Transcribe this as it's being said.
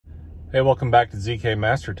Hey, welcome back to ZK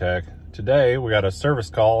MasterTech. Today we got a service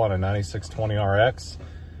call on a 9620RX.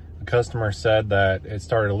 The customer said that it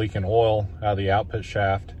started leaking oil out of the output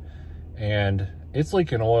shaft, and it's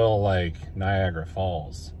leaking oil like Niagara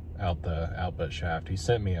Falls out the output shaft. He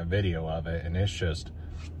sent me a video of it and it's just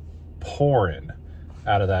pouring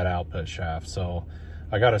out of that output shaft. So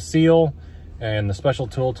I got a seal and the special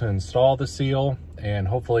tool to install the seal, and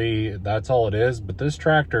hopefully that's all it is. But this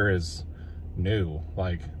tractor is new,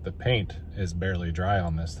 like the paint is barely dry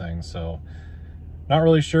on this thing, so not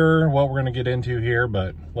really sure what we're going to get into here,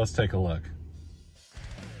 but let's take a look.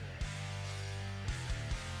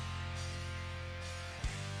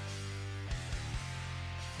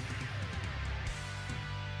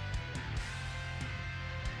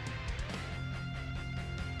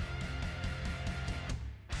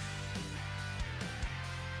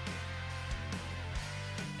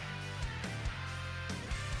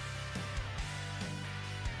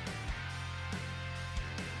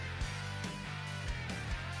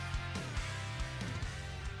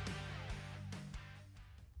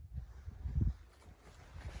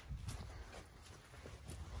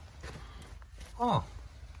 Oh,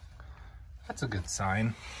 that's a good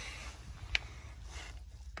sign.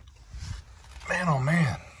 Man, oh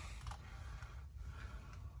man.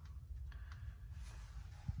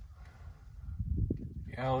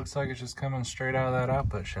 Yeah, it looks like it's just coming straight out of that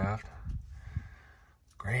output shaft.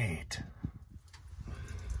 Great.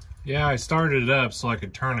 Yeah, I started it up so I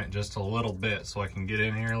could turn it just a little bit so I can get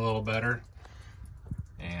in here a little better.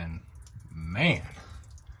 And man,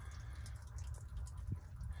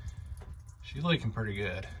 she's leaking pretty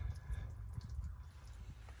good.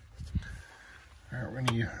 All right, we're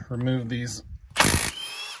gonna remove these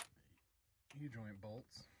U-joint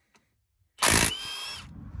bolts.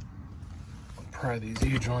 Pry these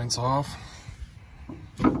U-joints off.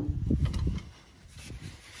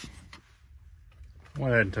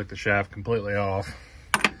 Went ahead and took the shaft completely off.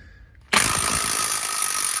 There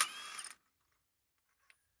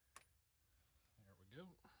we go.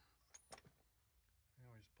 Now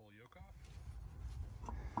we just pull the yoke off.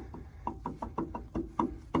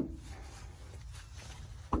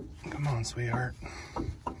 Come on, sweetheart.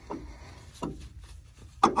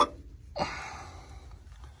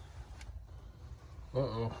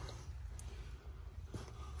 Uh-oh.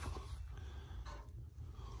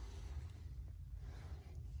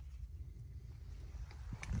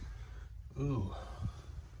 Ooh.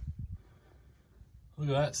 Look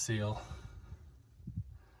at that seal.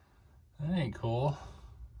 That ain't cool.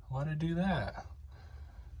 Why'd I do that?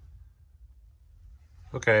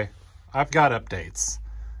 Okay, I've got updates.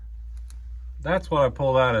 That's what I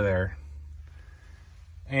pulled out of there.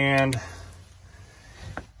 And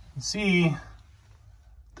see,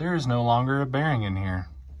 there is no longer a bearing in here.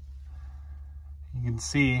 You can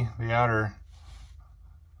see the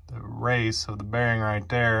race of the bearing right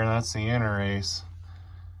there, and that's the inner race.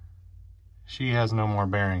 She has no more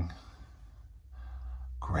bearing.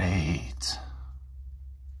 Great.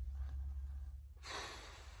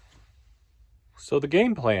 So the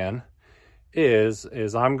game plan is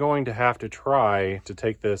I'm going to have to try to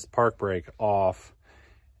take this park brake off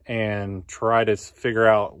and try to figure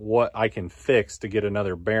out what I can fix to get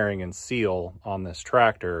another bearing and seal on this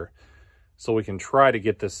tractor so we can try to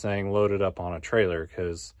get this thing loaded up on a trailer,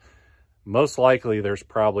 because most likely there's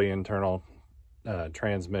probably internal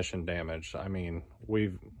transmission damage. I mean,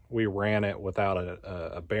 we ran it without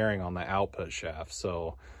a bearing on the output shaft,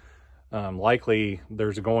 so likely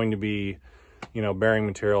there's going to be, you know, bearing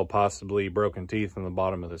material, possibly broken teeth in the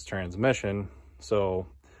bottom of this transmission. So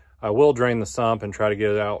I will drain the sump and try to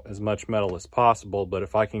get out as much metal as possible, but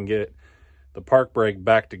if I can get the park brake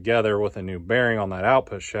back together with a new bearing on that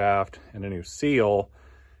output shaft and a new seal,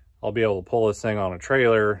 I'll be able to pull this thing on a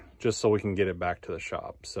trailer just so we can get it back to the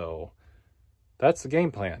shop. So that's the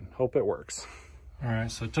game plan. Hope it works. All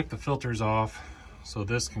right, so I took the filters off so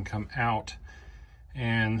this can come out,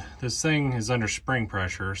 and this thing is under spring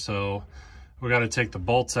pressure, so we got to take the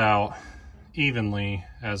bolts out evenly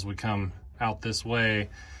as we come out this way.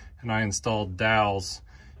 And I installed dowels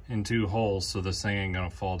in 2 holes so this thing ain't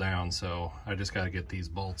gonna fall down. So I just got to get these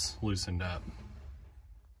bolts loosened up.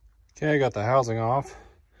 Okay, I got the housing off,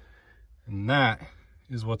 and that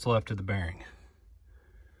is what's left of the bearing.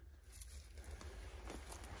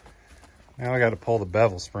 Now I got to pull the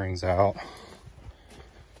bevel springs out.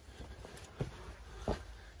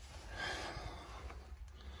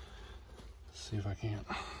 See if I can.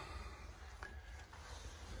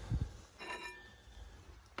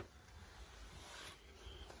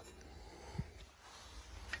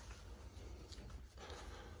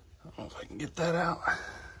 I don't know if I can get that out.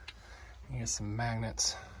 Get some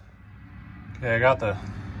magnets. Okay, I got the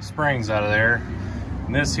springs out of there.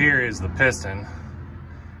 And this here is the piston.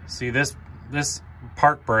 See, this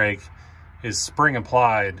park brake is spring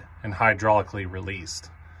applied and hydraulically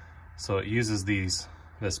released. So it uses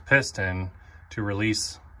this piston to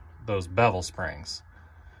release those bevel springs.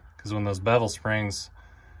 Because when those bevel springs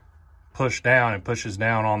push down, it pushes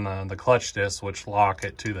down on the clutch discs, which lock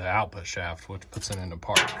it to the output shaft, which puts it into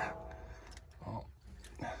park.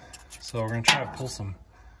 So we're gonna try to pull some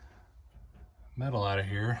metal out of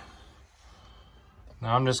here.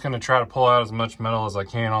 Now I'm just gonna try to pull out as much metal as I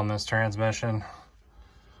can on this transmission.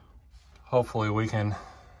 Hopefully we can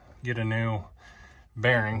get a new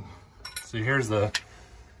bearing. So here's the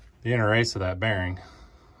inner race of that bearing.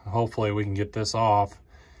 Hopefully we can get this off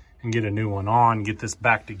and get a new one on, get this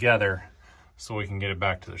back together so we can get it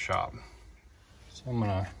back to the shop. So I'm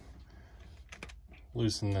gonna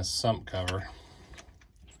loosen this sump cover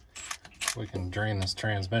so we can drain this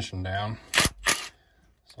transmission down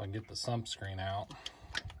so I can get the sump screen out.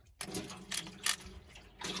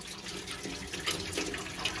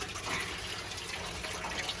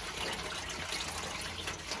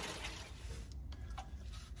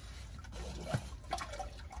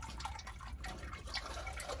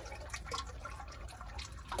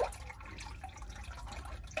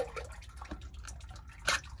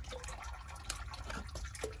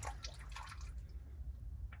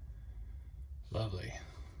 Lovely.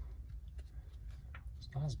 It's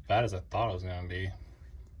not as bad as I thought it was going to be.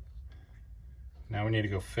 Now we need to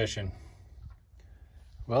go fishing.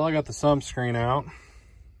 Well, I got the sump screen out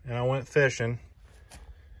and I went fishing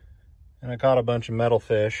and I caught a bunch of metal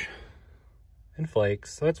fish and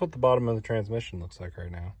flakes. So that's what the bottom of the transmission looks like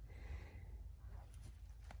right now.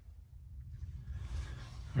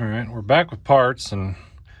 All right, we're back with parts, and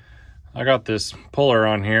I got this puller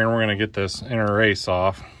on here and we're going to get this inner race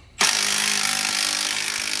off.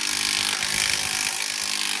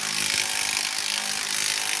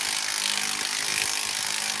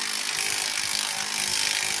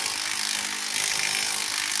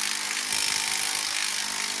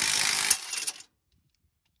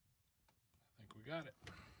 Got it.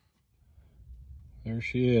 There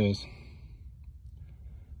she is.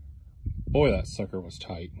 Boy, that sucker was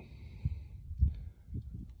tight.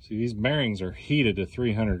 See, these bearings are heated to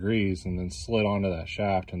 300 degrees and then slid onto that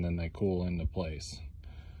shaft, and then they cool into place.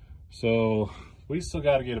 So we still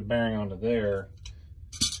got to get a bearing onto there,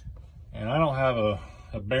 and I don't have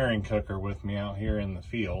a bearing cooker with me out here in the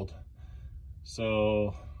field.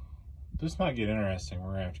 So this might get interesting.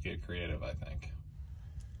 We're gonna have to get creative, I think.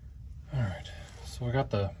 All right. So we got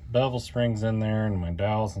the bevel springs in there and my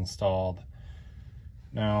dowels installed.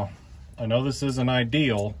 Now, I know this isn't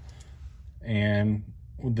ideal and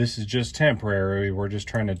this is just temporary. We're just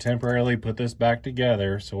trying to temporarily put this back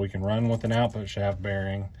together so we can run with an output shaft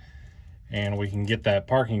bearing and we can get that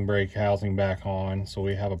parking brake housing back on so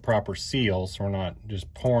we have a proper seal so we're not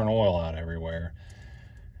just pouring oil out everywhere.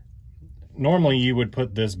 Normally you would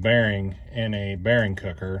put this bearing in a bearing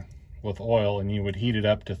cooker with oil and you would heat it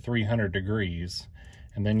up to 300 degrees,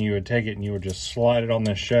 and then you would take it and you would just slide it on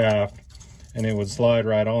this shaft and it would slide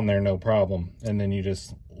right on there, no problem. And then you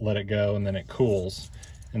just let it go and then it cools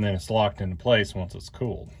and then it's locked into place once it's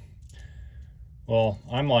cooled. Well,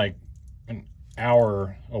 I'm like an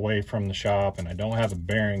hour away from the shop and I don't have a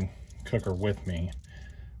bearing cooker with me.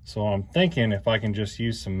 So I'm thinking if I can just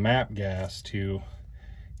use some MAP gas to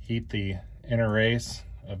heat the inner race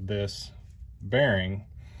of this bearing,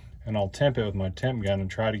 and I'll temp it with my temp gun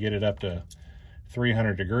and try to get it up to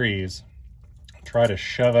 300 degrees, try to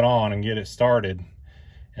shove it on and get it started,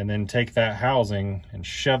 and then take that housing and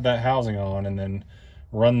shove that housing on and then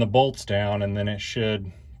run the bolts down, and then it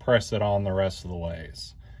should press it on the rest of the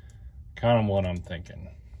ways. Kind of what I'm thinking.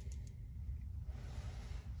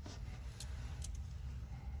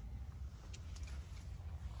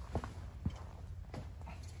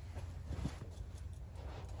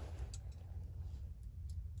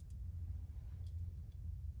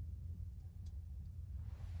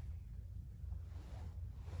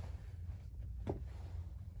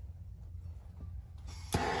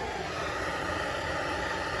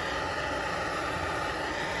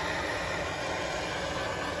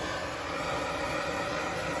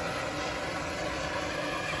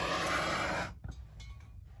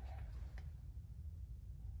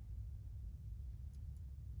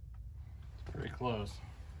 Pretty close.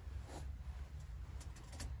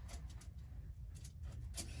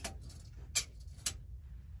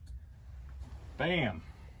 Bam.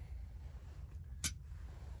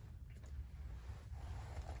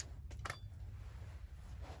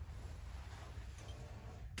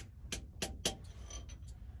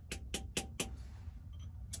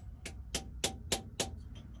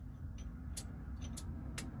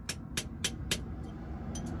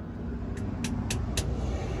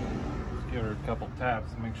 couple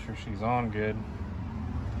taps to make sure she's on good.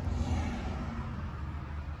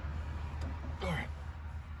 All right.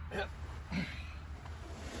 Yep.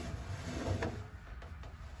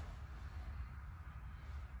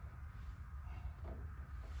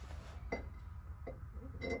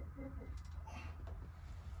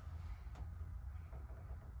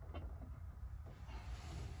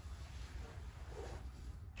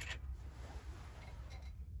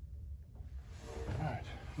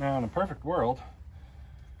 Now, in a perfect world,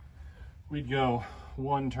 we'd go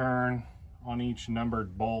one turn on each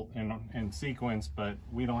numbered bolt in sequence, but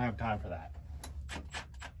we don't have time for that.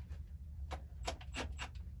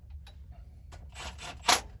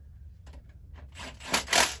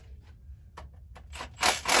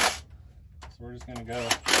 So we're just going to go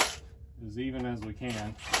as even as we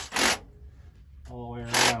can all the way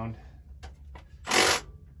around.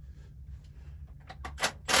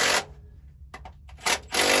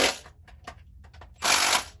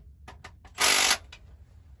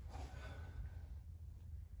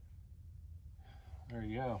 There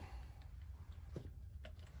you go.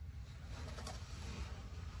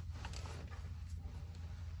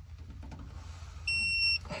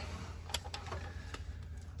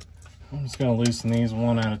 I'm just going to loosen these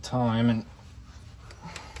one at a time and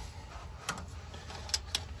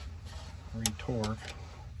retorque.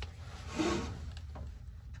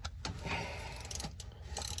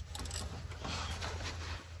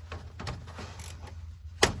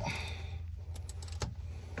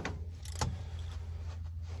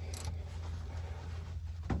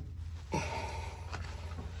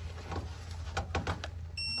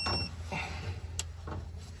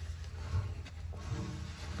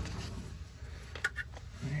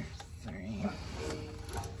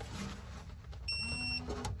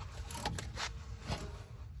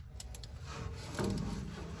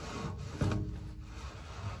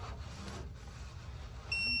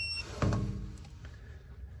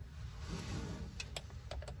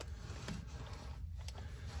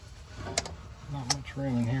 Not much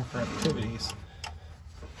room in here for activities.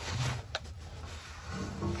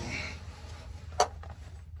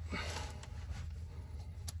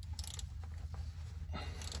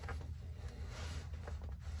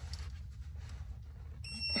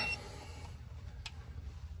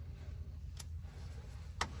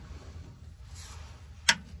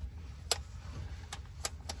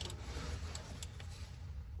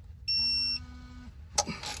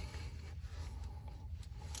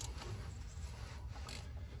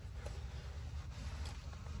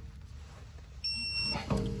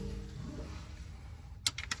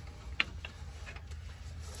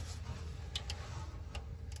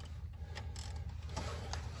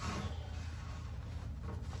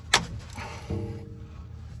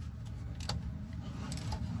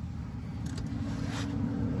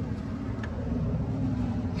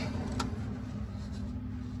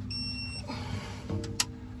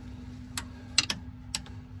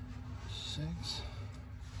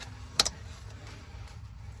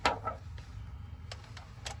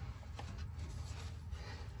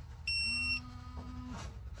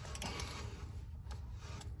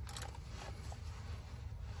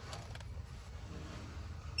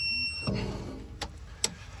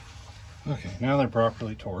 Okay, now they're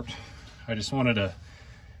properly torqued. I just wanted to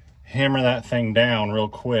hammer that thing down real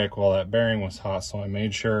quick while that bearing was hot, so I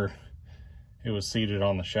made sure it was seated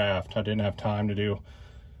on the shaft. I didn't have time to do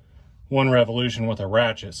one revolution with a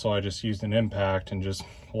ratchet, so I just used an impact and just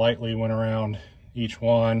lightly went around each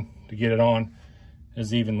one to get it on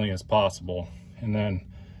as evenly as possible. And then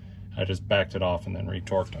I just backed it off and then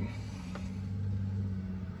retorqued them.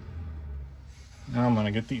 Now I'm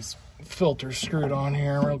gonna get these filters screwed on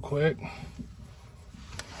here real quick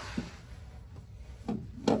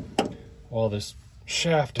while this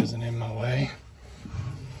shaft isn't in my way.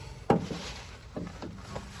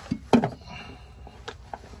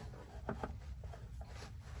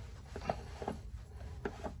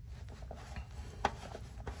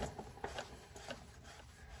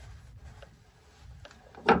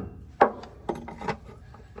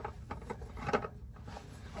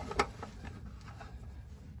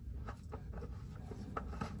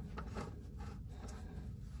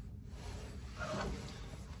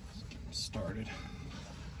 Started.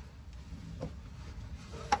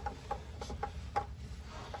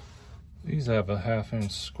 These have a 1/2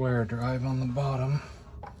 inch square drive on the bottom.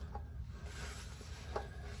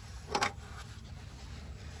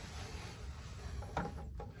 I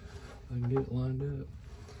can get it lined up.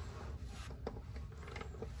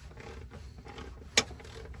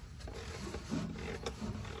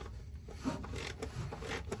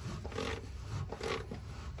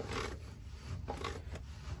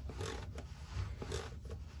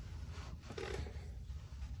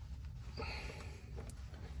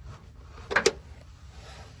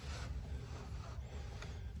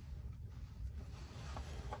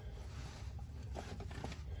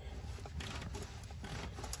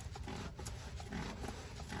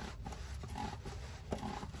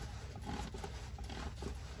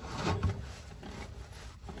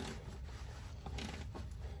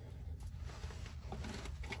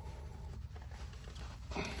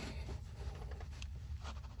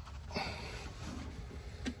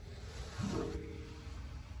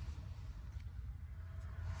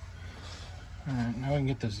 All right, now we can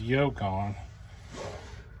get this yoke on.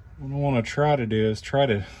 What I want to try to do is try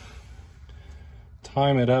to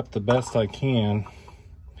time it up the best I can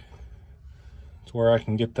to where I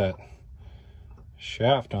can get that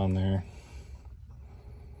shaft on there.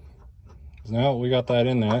 'Cause now we got that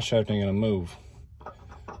in there, that shaft ain't gonna move.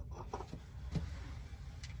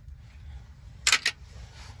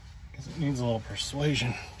 Because it needs a little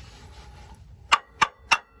persuasion.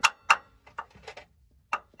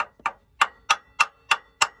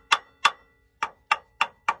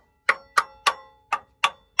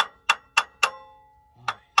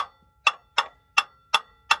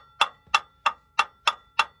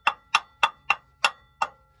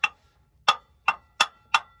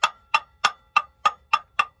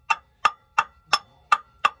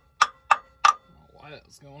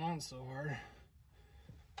 What's going on so hard?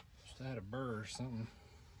 Just had a burr or something.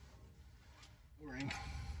 Boring.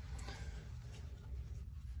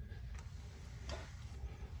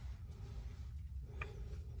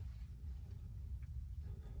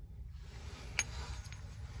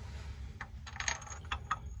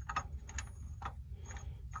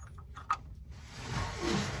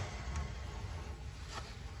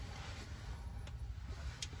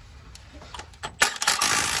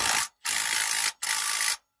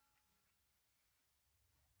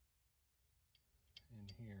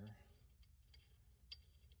 Here.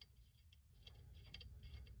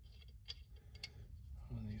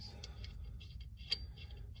 One of these.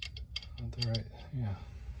 Not the right, yeah.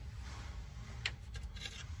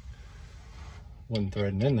 Wasn't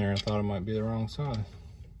threading in there, I thought it might be the wrong side.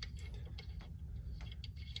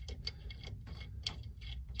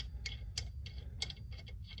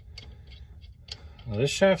 Now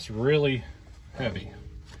this shaft's really heavy.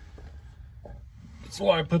 That's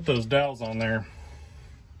why I put those dowels on there.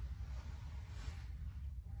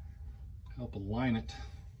 Help align it.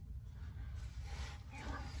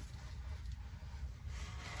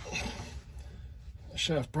 The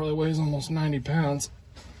shaft probably weighs almost 90 pounds.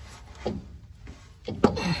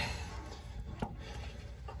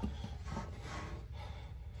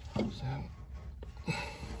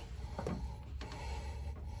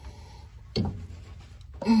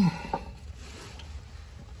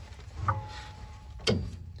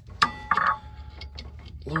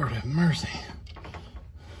 Lord have mercy.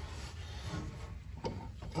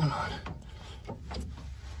 Come on.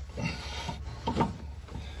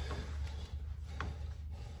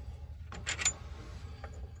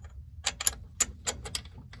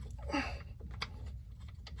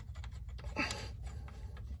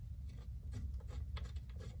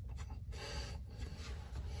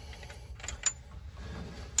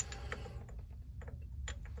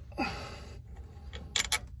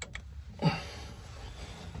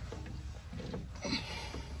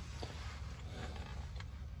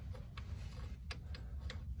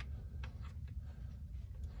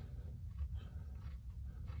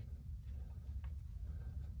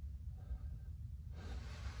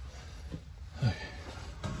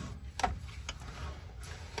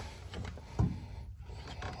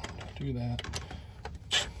 Do that.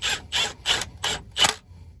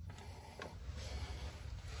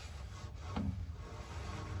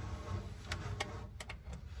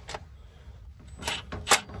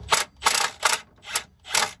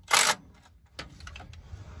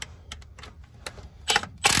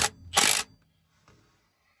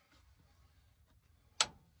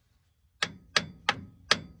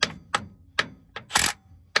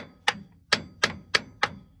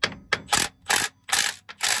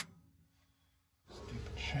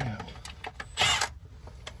 Shaft.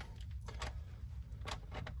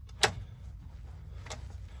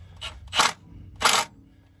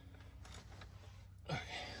 Okay.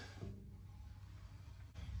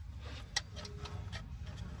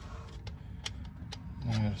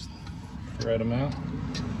 Now just thread them out.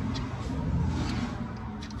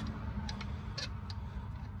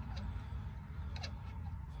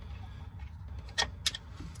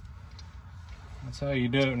 That's how you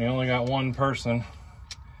do it when you only got one person.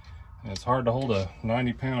 And it's hard to hold a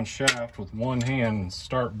 90-pound shaft with one hand and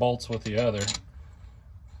start bolts with the other.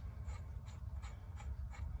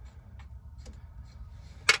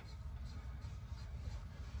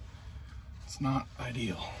 It's not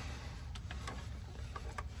ideal.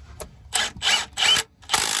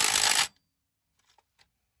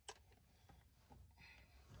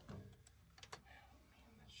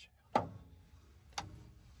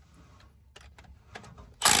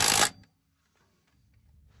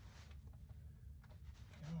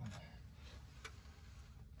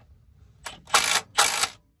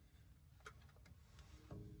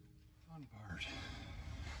 Part.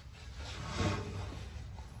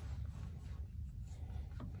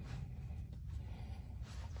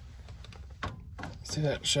 See,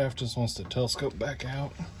 that shaft just wants to telescope back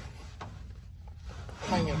out.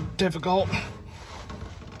 Making it difficult.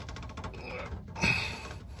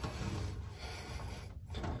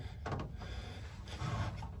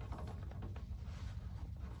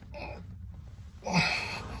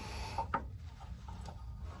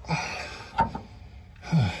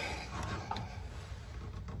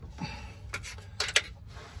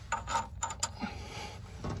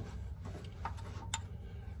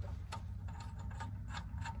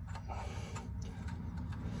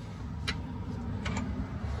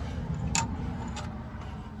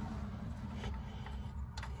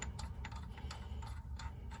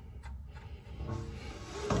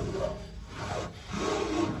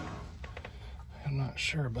 Not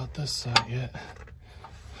sure about this side yet.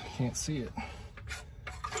 I can't see it.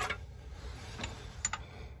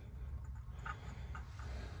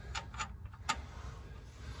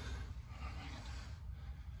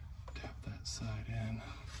 Tap that side in.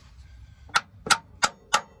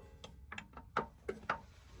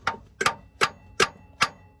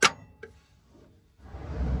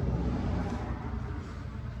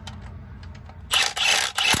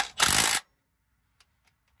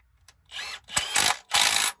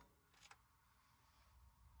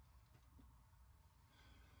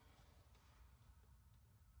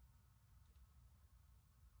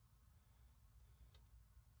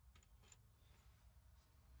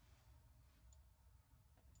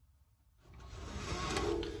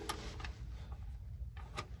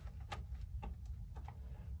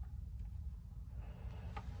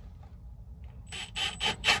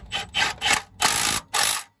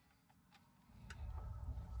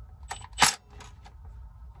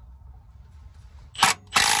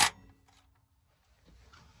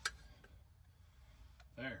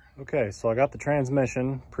 Okay, so I got the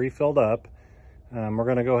transmission pre-filled up. We're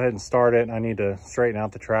gonna go ahead and start it. I need to straighten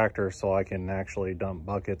out the tractor so I can actually dump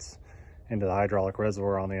buckets into the hydraulic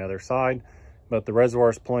reservoir on the other side. But the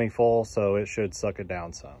reservoir is plenty full, so it should suck it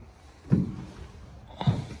down some.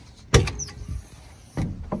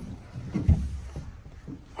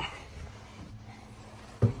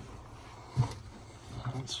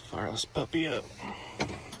 Let's fire this puppy up.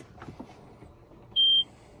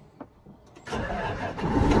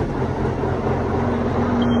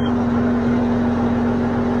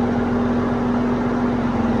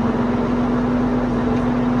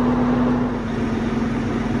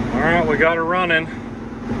 We got her running.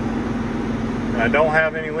 I don't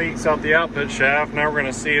have any leaks out the output shaft. Now we're going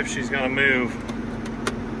to see if she's going to move.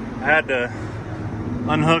 I had to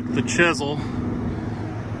unhook the chisel.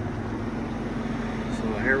 So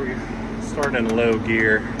here we start in low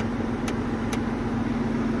gear.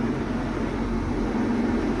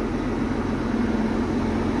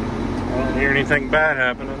 I don't hear anything bad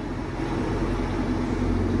happening.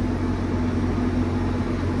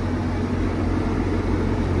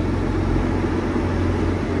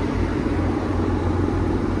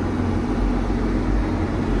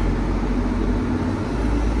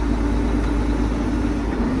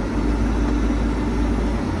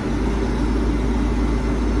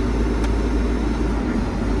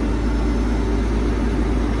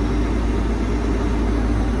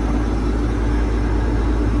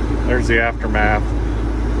 There's the aftermath.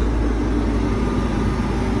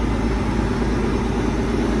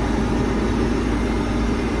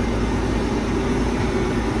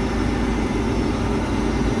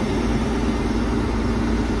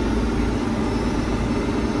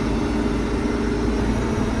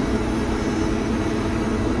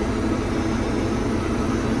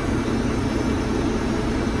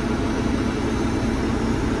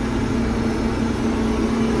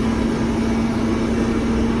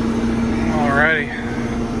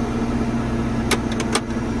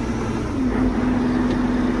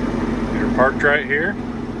 Parked right here.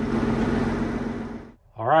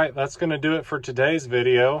 All right, that's going to do it for today's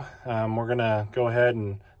video. We're going to go ahead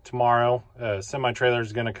and tomorrow semi-trailer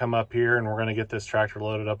is going to come up here and we're going to get this tractor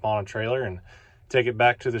loaded up on a trailer and take it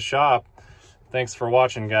back to the shop. Thanks for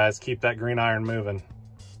watching, guys. Keep that green iron moving.